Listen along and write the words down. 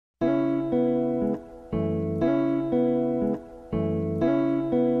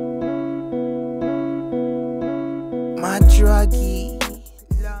druggie.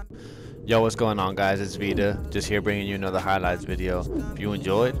 Yo, what's going on, guys? It's Vita, just here bringing you another highlights video. If you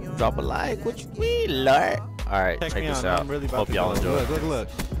enjoyed, drop a like. What you mean, Lord? Alright, check this out. Really Hope y'all enjoy. Look.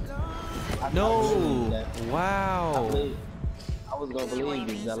 No! Wow! I was gonna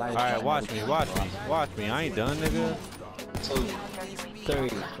believe you. Alright, watch me. I ain't done, nigga. 2, 3.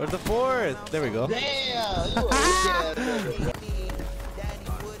 Where's the fourth? There we go. Damn!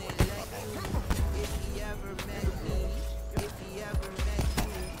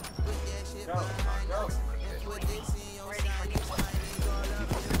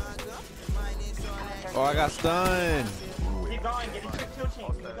 Oh, I got stunned. Keep going, get into kill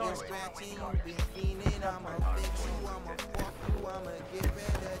chain. Keep going.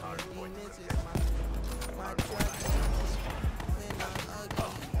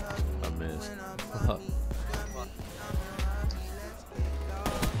 I missed.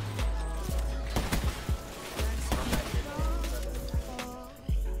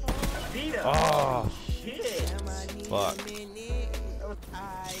 Oh, Shit. fuck.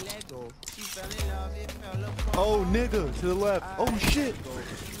 Oh, nigga, to the left. Oh, shit.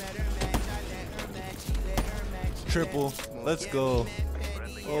 Triple. Let's go.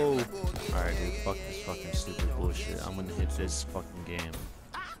 Oh. Alright, dude, fuck this fucking stupid bullshit. I'm gonna hit this fucking game.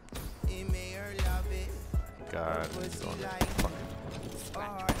 God, I'm going to fucking...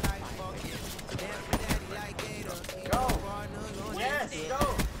 Go. Yes,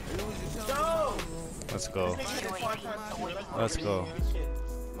 go. Go. Let's go. Let's go.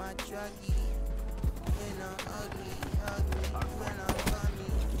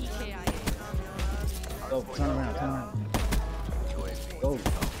 Go, turn around. Go.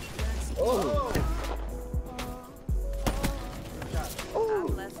 Oh.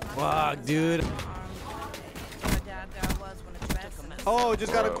 Fuck, dude. Oh,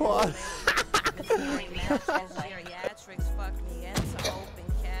 just got a quad.